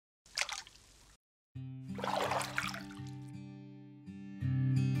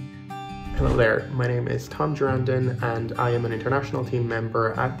Hello there, my name is Tom Durandon and I am an international team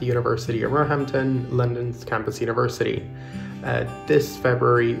member at the University of Roehampton, London's campus university. This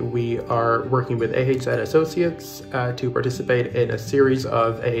February we are working with ahzassociates to participate in a series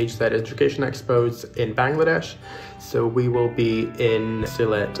of ahz Education Expos in Bangladesh. So we will be in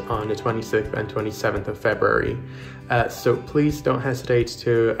Sylhet on the 26th and 27th of February. So please don't hesitate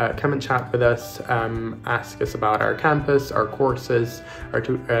to come and chat with us, ask us about our campus, our courses, our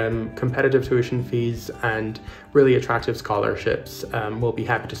competitive tuition fees and really attractive scholarships. We'll be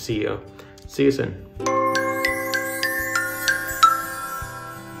happy to see you. See you soon.